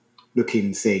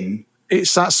looking thing.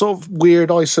 It's that sort of weird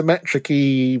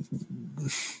isometric-y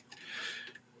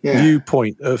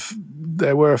viewpoint of.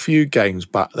 There were a few games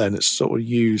back then that sort of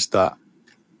used that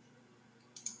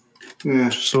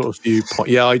sort of viewpoint.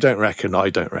 Yeah, I don't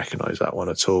recognise that one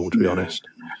at all, to be honest.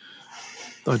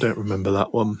 I don't remember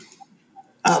that one.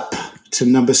 Up to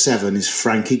number 7 is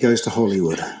Frankie Goes to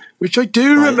Hollywood, which I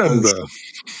do remember.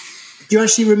 Do you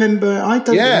actually remember? I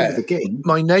don't remember the game.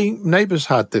 My neighbours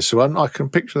had this one. I can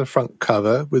picture the front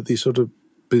cover with these sort of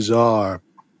bizarre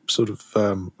sort of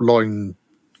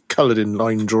coloured in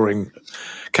line drawing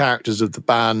characters of the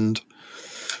band.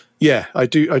 Yeah, I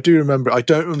do remember. I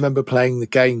don't remember playing the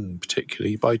game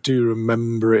particularly, but I do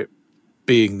remember it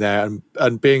being there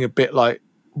and being a bit like,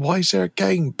 why is there a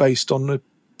game based on a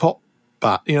pop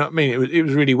band? You know what I mean? It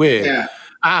was really weird. Yeah.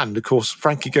 And of course,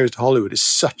 Frankie Goes to Hollywood is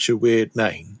such a weird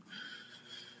name.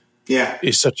 Yeah.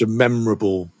 It's such a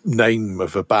memorable name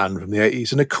of a band from the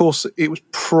 80s. And of course, it was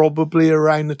probably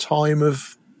around the time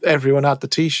of everyone had the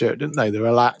T-shirt, didn't they? The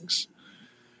Relax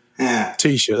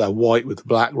T-shirt, that white with the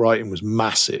black writing, was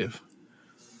massive.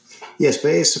 Yes, but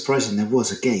it's surprising there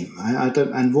was a game. I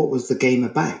don't. And what was the game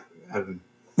about?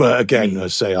 Well, again, I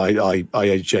say I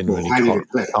genuinely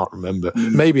can't remember.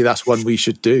 Maybe that's one we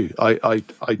should do. I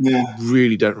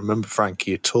really don't remember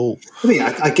Frankie at all. I mean,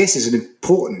 I guess it's an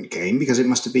important game because it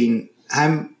must have been.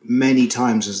 How many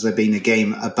times has there been a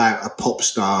game about a pop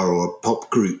star or a pop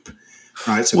group?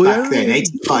 Right, so back then,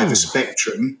 85 a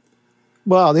Spectrum.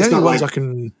 Well, the only ones I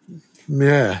can,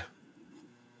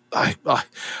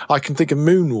 I can think of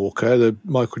Moonwalker, the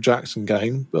Michael Jackson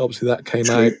game, but obviously that came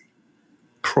out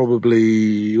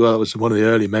probably, well, it was one of the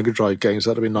early Mega Drive games.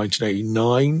 That would have been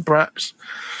 1989, perhaps.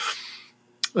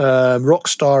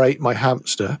 Rockstar Ate My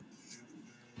Hamster.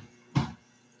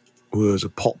 was a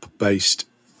pop-based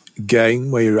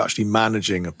game where you're actually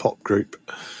managing a pop group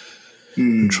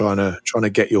and trying to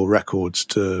get your records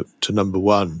to number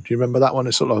one. Do you remember that one?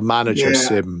 It's sort of a management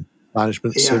sim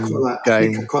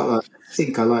game. I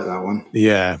think I like that one.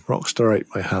 Yeah, Rockstar Ate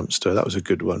My Hamster. That was a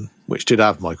good one, which did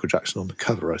have Michael Jackson on the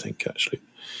cover, I think, actually.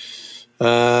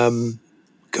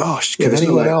 Gosh, can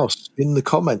anyone else in the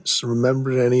comments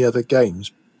remember any other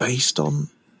games based on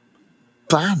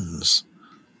bands?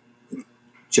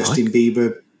 Justin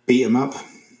Bieber beat 'em up.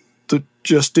 The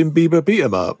Justin Bieber beat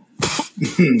 'em up.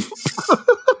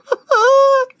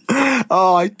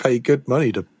 Oh, I'd pay good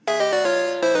money to.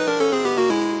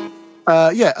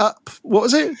 Up. What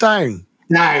was it? Down.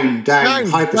 Down.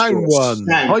 Down one.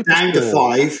 Down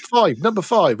to 5. Number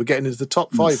 5. We're getting into the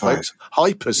top 5, folks.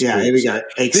 Hypersports. Yeah, here we go.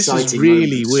 Exciting. This is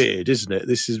really weird, isn't it?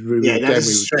 This is really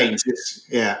strange.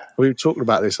 We were talking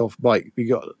about this off mic. We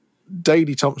got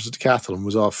Daley Thompson Decathlon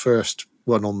was our first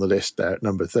one on the list there at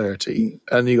number 30,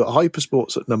 and you got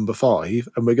Hypersports at number 5,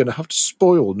 and we're going to have to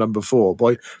spoil number 4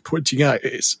 by pointing out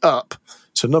it's up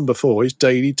to number 4 is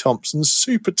Daley Thompson's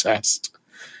Super Test,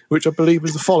 which I believe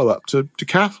was the follow-up to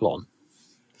Decathlon.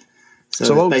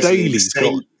 So old Daley's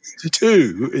got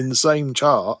 2 in the same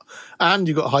chart, and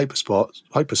you've got Hyperspots.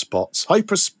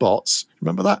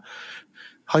 Remember that?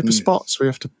 Hyperspots, where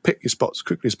you have to pick your spots as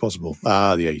quickly as possible.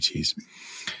 The 80s.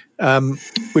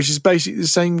 Which is basically the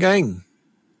same game.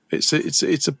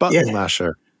 It's a button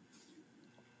masher.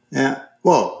 Yeah.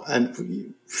 Well,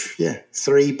 and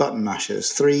 3 button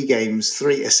mashers, 3 games,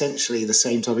 3 essentially the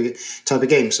same type of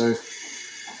game. So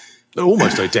they're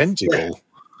almost identical.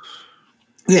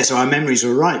 Yeah, so our memories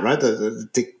were right?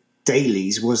 The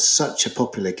Dailies was such a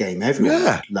popular game.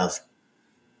 Everyone loved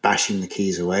bashing the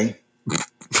keys away.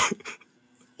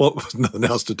 What was nothing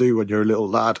else to do when you're a little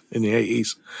lad in the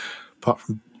 80s, apart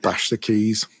from bash the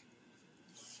keys?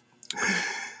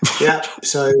 Yeah,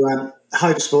 so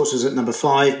Hypersports was at number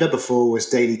 5. Number 4 was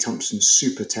Daley Thompson's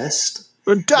Super Test.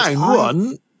 And down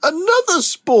one, another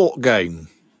sport game.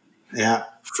 Yeah.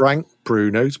 Frank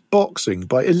Bruno's Boxing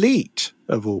by Elite,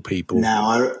 of all people.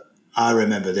 Now, I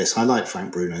remember this. I like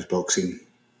Frank Bruno's Boxing.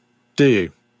 Do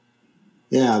you?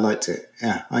 Yeah, I liked it.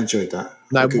 Yeah, I enjoyed that.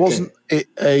 Now, wasn't it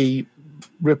a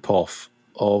rip-off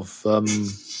of the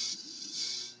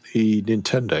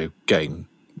Nintendo game,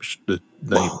 which the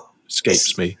name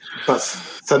escapes me? But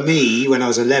for me, when I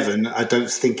was 11, I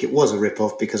don't think it was a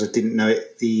rip-off because I didn't know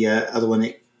the other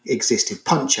one existed.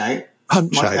 Punch-Out.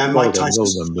 Mike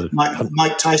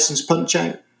Tyson's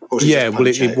Punch-Out?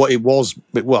 It was.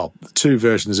 Well, 2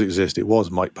 versions exist. It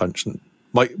was Mike Punchin's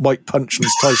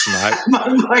Tyson Out.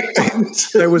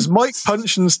 There was Mike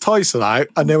Punchin's Tyson Out,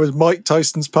 and there was Mike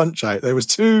Tyson's Punch Out. There was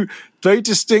 2 very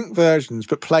distinct versions,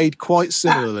 but played quite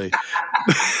similarly.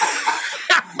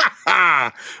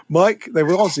 There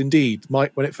was indeed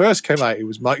Mike when it first came out. It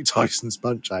was Mike Tyson's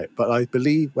Punch Out, but I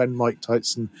believe when Mike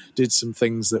Tyson did some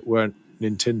things that weren't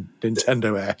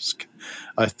Nintendo-esque,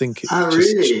 I think it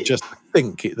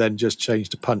it then just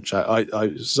changed to Punch Out.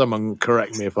 Someone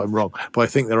correct me if I'm wrong, but I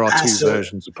think there are 2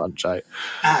 versions of Punch Out.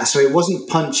 So it wasn't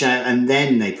Punch Out and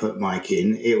then they put Mike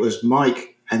in. It was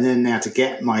Mike and then they had to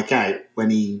get Mike out when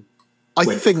he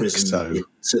went to prison. So.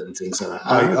 Certain things like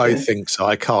that. I think so.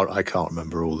 I can't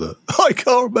remember I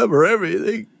can't remember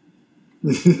everything.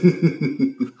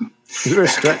 We're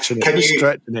stretching it.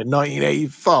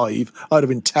 1985. I'd have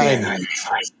been 10. Yeah,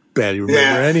 barely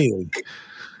remember anything.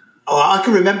 Oh, I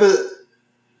can remember.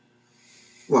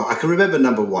 Well, I can remember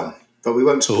number 1, but we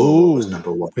won't spoil what was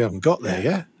number 1. We haven't got there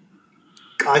yet.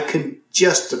 I can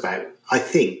just about, I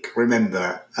think,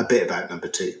 remember a bit about number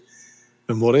 2.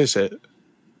 And what is it?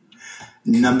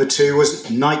 Number 2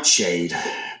 was Nightshade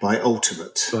by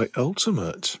Ultimate.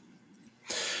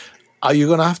 Are you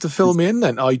going to have to fill me in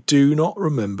then? I do not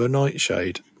remember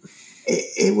Nightshade.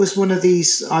 It was one of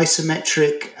these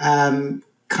isometric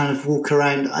kind of walk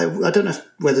around. I don't know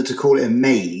whether to call it a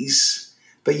maze,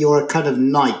 but you're a kind of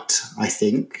knight, I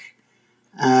think.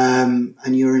 And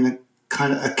you're in a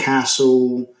kind of a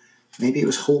castle. Maybe it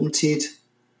was haunted.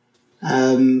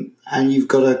 And you've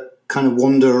got to kind of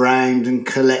wander around and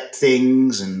collect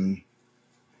things and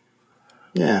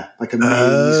like a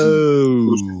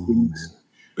maze.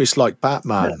 It's like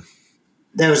Batman.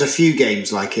 There was a few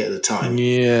games like it at the time.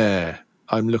 Yeah.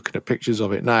 I'm looking at pictures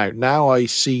of it now. Now I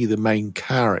see the main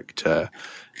character.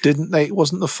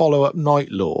 Wasn't the follow-up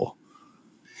Night Law?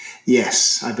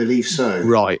 Yes, I believe so.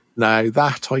 Right. Now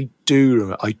that I do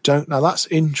remember. Now that's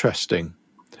interesting.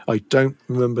 I don't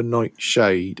remember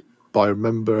Nightshade, but I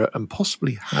remember and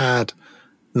possibly had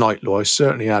Night Law. I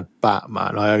certainly had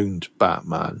Batman. I owned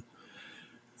Batman,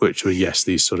 which were,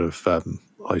 these sort of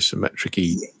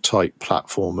isometric-y type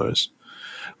platformers.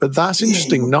 But that's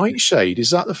interesting. Nightshade, is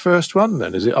that the first one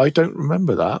then? Is it? I don't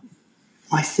remember that.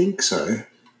 I think so.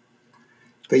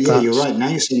 But yeah, you're right. Now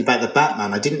you're saying about the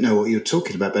Batman. I didn't know what you were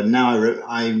talking about, but now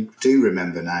I do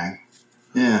remember now.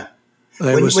 Yeah.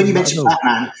 When you mentioned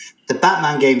Batman, the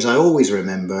Batman games I always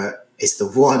remember is the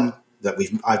one that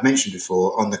I've mentioned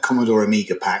before on the Commodore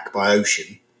Amiga pack by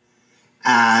Ocean,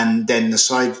 and then the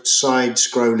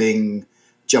side-scrolling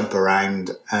jump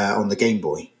around on the Game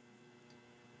Boy.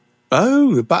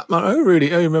 Oh, the Batman. Oh,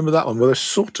 really? Oh, you remember that one? Well, it's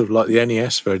sort of like the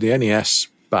NES version. The NES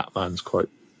Batman's quite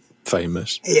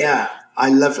famous. Yeah,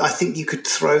 I think you could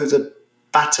throw the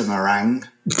Batamarang.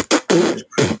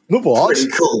 The what? Pretty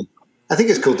cool. I think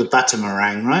it's called the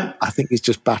Batamarang, right? I think it's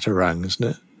just Batarang, isn't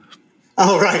it?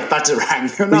 Oh, right, Batarang. I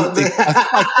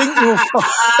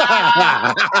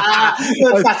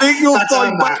think you'll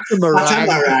find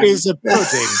Batamarang is a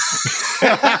pudding.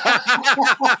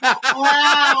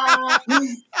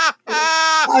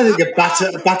 I think a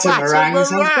Batamarang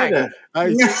sounds better. I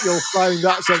think you'll find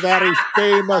that's a very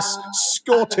famous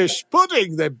Scottish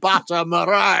pudding, the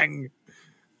Batamarang.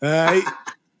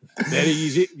 Very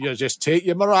easy. You just take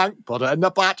your meringue, put it in the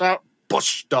batter,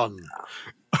 push done.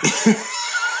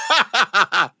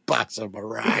 Batter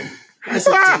meringue. That's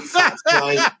a deep fat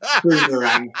guy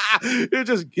boomerang. It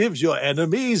just gives your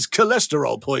enemies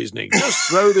cholesterol poisoning. Just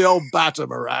throw the old batter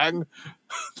meringue.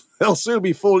 They'll soon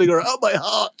be falling around. Oh, my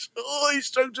heart. Oh, he's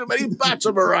thrown too many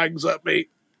batter meringues at me.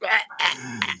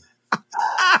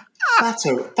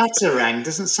 Batarang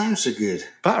doesn't sound so good.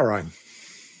 Batarang.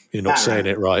 You're not saying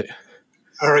it right.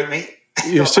 All right, mate.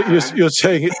 You're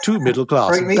saying it too middle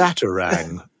class. Right,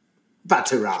 Batarang.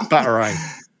 Batarang.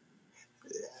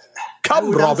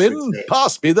 Come, Robin,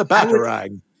 pass me the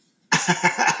Batarang.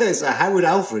 So how would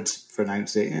Alfred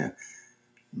pronounce it? Yeah,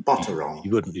 Batarang. You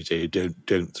wouldn't say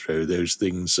don't throw those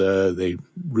things. They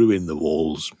ruin the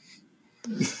walls.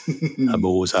 I'm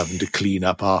always having to clean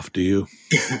up after you.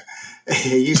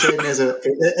 You saying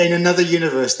in another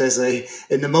universe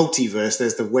in the multiverse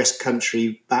there's the West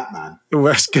Country Batman. The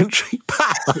West Country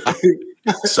Batman.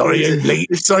 Sorry I'm late.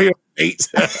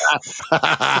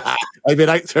 I've been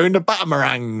out throwing the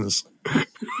Batarangs.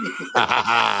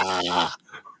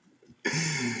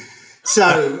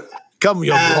 So come,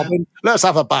 young Robin, let's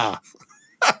have a bath.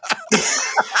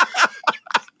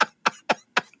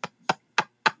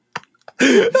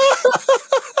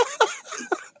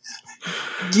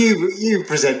 You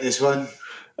present this one.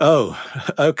 Oh,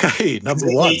 okay. Number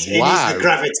one. Wow. It is the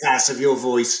gravitas of your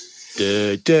voice.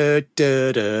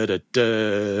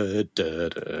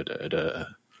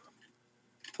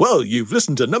 Well, you've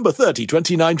listened to number 30,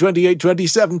 29, 28,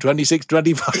 27, 26,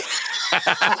 25.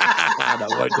 I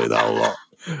won't do the whole lot.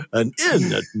 And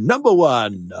in at number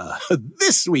one,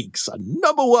 this week's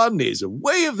number one is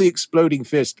Way of the Exploding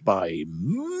Fist by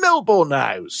Melbourne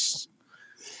House,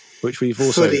 which we've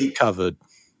also covered.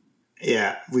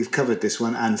 Yeah, we've covered this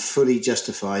one and fully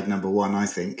justified number one, I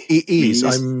think. It is.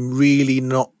 I'm really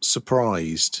not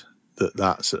surprised that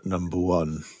that's at number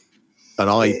one. And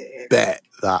I bet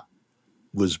that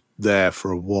was there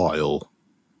for a while.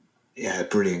 Yeah,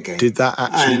 brilliant game. Did that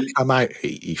actually come out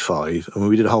 85? I mean,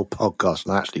 we did a whole podcast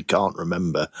and I actually can't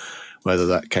remember whether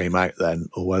that came out then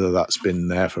or whether that's been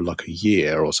there for like a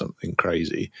year or something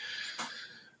crazy.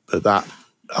 But that,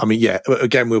 I mean, yeah,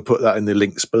 again, we'll put that in the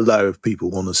links below if people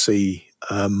want to see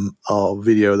our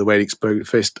video of the Way to Explode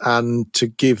Fist. And to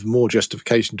give more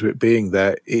justification to it being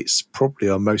there, it's probably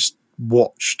our most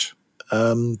watched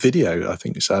video. I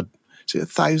think it's had, is it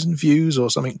 1,000 views or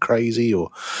something crazy,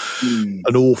 or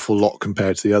an awful lot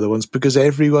compared to the other ones, because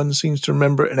everyone seems to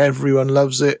remember it and everyone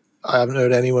loves it. I haven't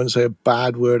heard anyone say a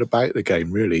bad word about the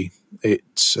game, really.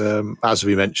 It's, as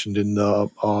we mentioned in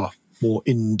our more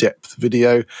in-depth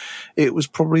video, it was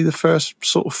probably the first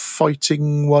sort of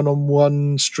fighting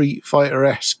one-on-one Street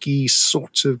Fighter-esque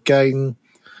sort of game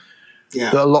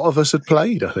that a lot of us had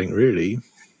played, I think, really.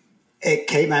 It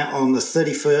came out on the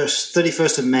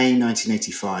 31st of May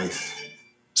 1985.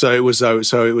 So it was a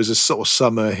sort of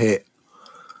summer hit.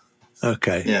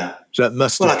 Okay. Yeah. So that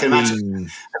must have I can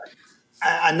imagine.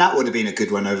 And that would have been a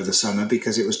good one over the summer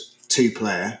because it was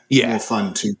two-player. Yeah. More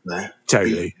fun two-player.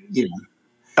 Totally. You know.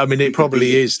 I mean, it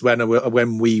probably is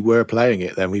when we were playing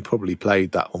it, then we probably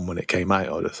played that one when it came out,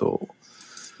 I'd have thought.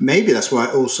 Maybe that's why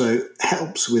it also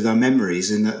helps with our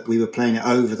memories in that we were playing it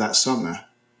over that summer.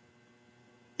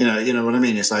 You know what I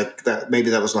mean? It's like that. Maybe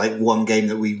that was like one game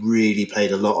that we really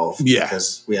played a lot of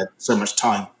because we had so much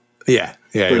time. Yeah.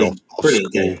 Brilliant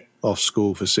game. off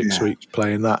school for 6 weeks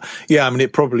playing that. Yeah, I mean,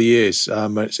 it probably is.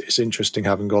 It's interesting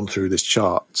having gone through this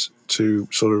chart to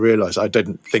sort of realise I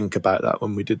didn't think about that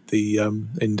when we did the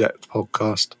in-depth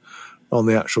podcast on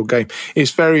the actual game.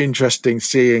 It's very interesting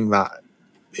seeing that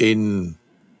in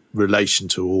relation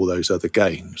to all those other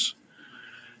games,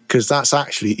 because that's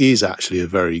actually a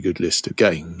very good list of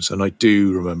games, and I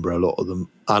do remember a lot of them,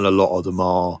 and a lot of them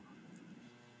are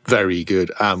very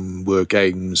good and were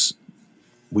games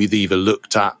we've either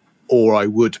looked at or I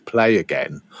would play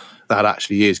again. That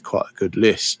actually is quite a good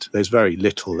list. There's very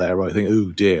little there. I think,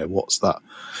 oh dear, what's that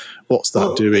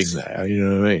doing there? You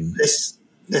know what I mean?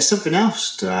 There's something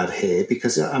else to add here,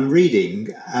 because I'm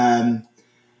reading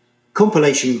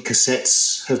compilation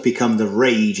cassettes have become the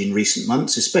rage in recent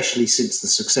months, especially since the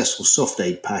successful Soft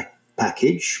Aid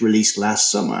package released last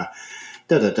summer.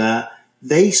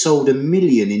 They sold 1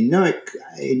 million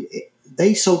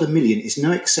They sold 1 million is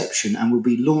no exception and will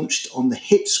be launched on the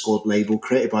Hit Squad label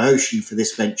created by Ocean for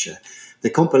this venture. The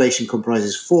compilation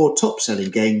comprises 4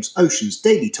 top-selling games: Ocean's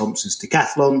Daily Thompson's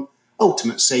Decathlon,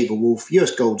 Ultimate Sabre Wolf,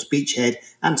 US Gold's Beachhead,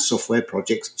 and Software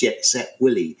Project's Jet Set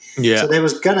Willy. Yeah. So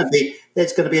there's going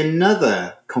to be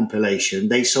another compilation.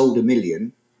 They sold 1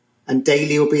 million, and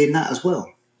Daily will be in that as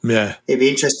well. Yeah, it'd be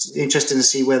interesting to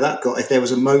see where that got. If there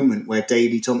was a moment where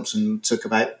Daley Thompson took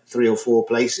about 3 or 4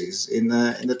 places in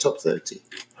the top 30.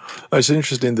 It's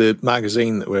interesting. The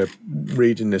magazine that we're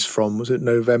reading this from, was it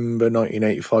November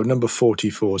 1985, number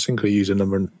 44, single user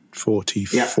number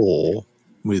 44,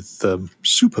 with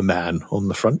Superman on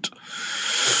the front.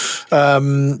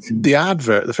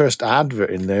 The first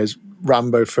advert in there is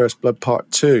Rambo First Blood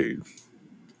Part 2.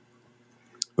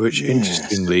 Which,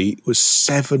 interestingly, was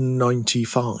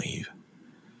 $7.95.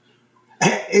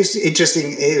 It's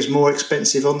interesting. It was more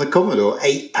expensive on the Commodore,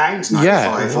 £8.95.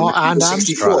 Yeah, and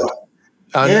 64. Amstrad.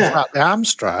 And in fact, the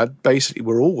Amstrad basically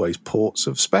were always ports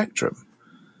of Spectrum.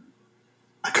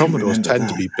 Commodores tend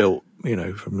to be built,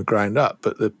 from the ground up,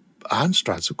 but the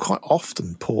Amstrads are quite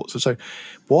often ports. So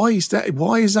why is that?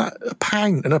 Why is that a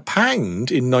pound? And a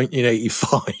pound in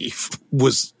 1985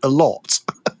 was a lot.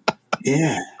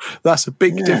 Yeah, that's a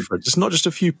big difference. It's not just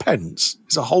a few pence;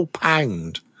 it's a whole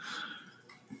pound.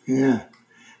 Yeah,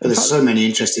 but there's so many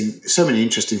interesting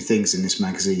things in this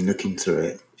magazine. Looking through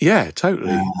it, yeah,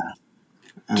 totally.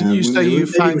 Didn't you say you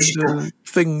found the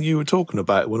thing you were talking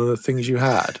about? One of the things you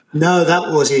had? No,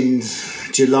 that was in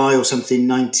July or something,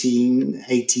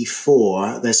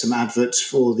 1984. There's some adverts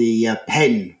for the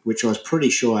pen, which I was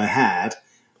pretty sure I had,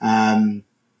 and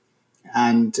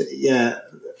yeah.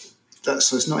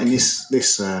 So it's not in this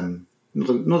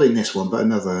not in this one, but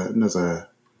another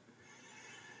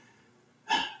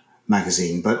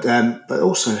magazine. But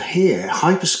also here,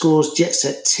 Hyperscore's Jet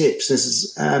Set Tips. This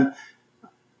is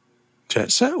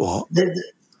Jet Set what? The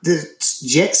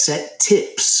Jet Set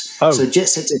Tips. Oh. So Jet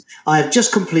Set Tips. I have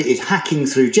just completed hacking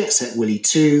through Jet Set Willy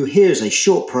 2. Here's a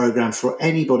short program for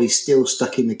anybody still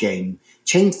stuck in the game.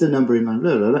 Change the number in blah,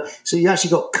 blah, blah. So you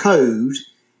actually got code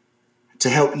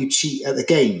to help you cheat at the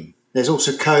game. There's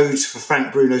also codes for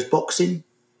Frank Bruno's boxing.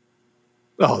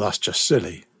 Oh, that's just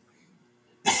silly.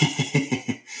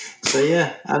 So,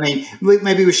 yeah, I mean,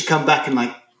 maybe we should come back and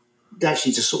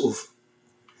actually just sort of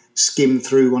skim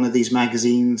through one of these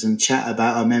magazines and chat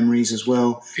about our memories as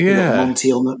well. Yeah.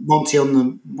 Monty on the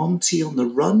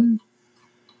Run.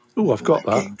 Oh, I've got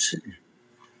that. Game too.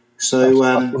 So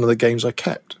that's one of the games I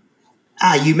kept.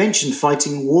 You mentioned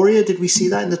Fighting Warrior. Did we see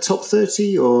that in the top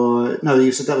 30? Or no,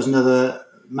 you said that was another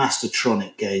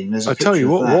Mastertronic game. I tell you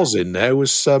what was in there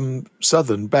was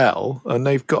Southern Belle, and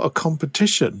they've got a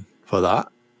competition for that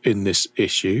in this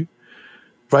issue.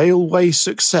 Railway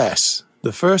Success.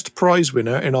 The first prize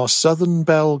winner in our Southern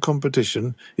Belle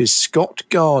competition is Scott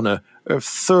Garner of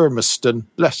Thurmaston,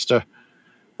 Leicester.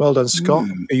 Well done, Scott.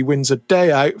 He wins a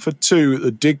day out for 2 at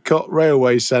the Didcot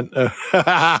Railway Centre.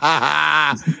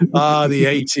 The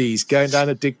 80s, going down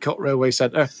at Didcot Railway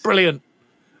Centre. Brilliant.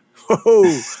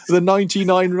 Whoa, the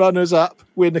 99 runners-up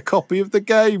win a copy of the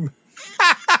game.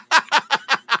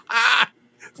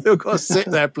 They've got to sit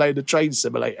there playing the train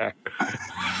simulator.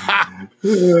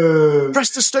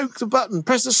 Press the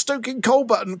stoking coal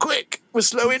button, quick! We're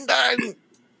slowing down.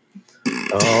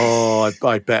 Oh,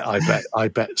 I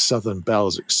bet Southern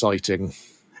Belle's exciting.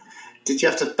 Did you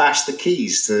have to bash the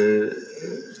keys to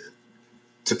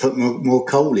put more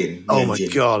coal in? Oh my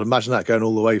God! Imagine that going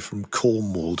all the way from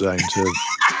Cornwall down to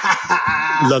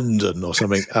London or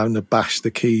something, having to bash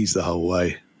the keys the whole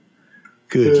way.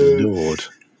 Good Lord!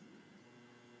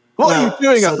 What are you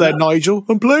doing up there, Nigel?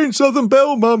 I'm playing Southern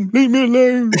Belle, Mum. Leave me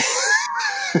alone.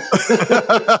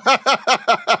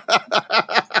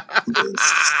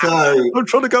 So I'm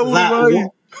trying to go all the way.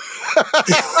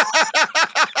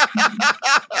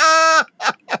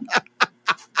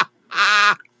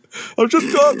 I've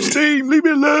just got up steam. Leave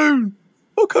me alone.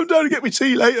 I'll come down and get me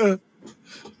tea later.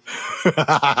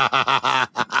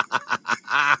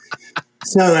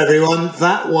 So, everyone,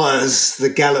 that was the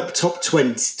Gallup top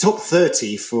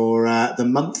 30 for the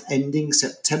month ending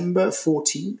September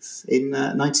 14th in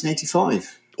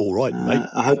 1985. All right, mate.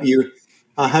 I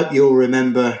hope you'll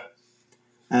remember.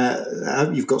 I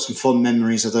hope you've got some fond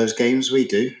memories of those games. We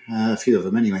do, a few of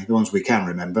them anyway. The ones we can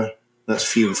remember. That's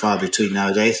few and far between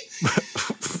nowadays.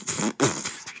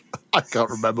 I can't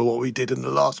remember what we did in the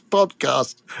last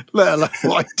podcast, let alone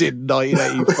what I did in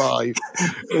 1985.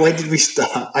 When did we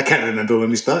start? I can't remember when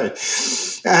we started.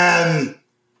 So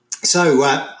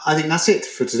I think that's it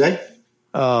for today.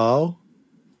 Oh,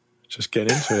 just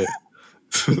get into it.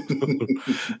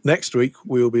 Next week,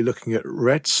 we will be looking at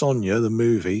Red Sonja, the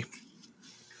movie.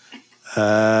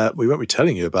 We won't be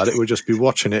telling you about it. We'll just be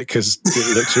watching it because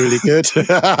it looks really good.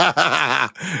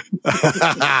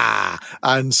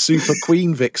 And Super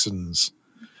Queen Vixens.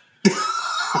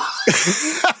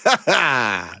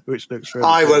 Which looks really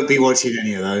I good. won't be watching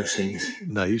any of those things.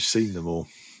 No, you've seen them all.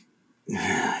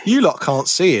 You lot can't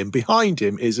see him. Behind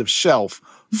him is a shelf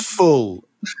full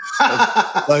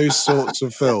of those sorts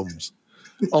of films.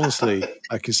 Honestly,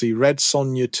 I can see Red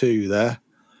Sonja 2 there.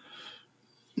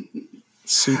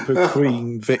 Super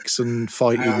Queen Vixen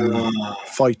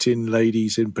fighting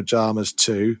ladies in pajamas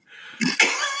 2.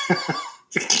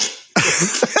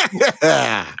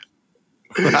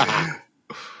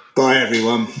 Bye,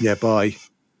 everyone. Yeah, bye.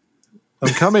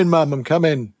 I'm coming, Mum. I'm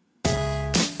coming.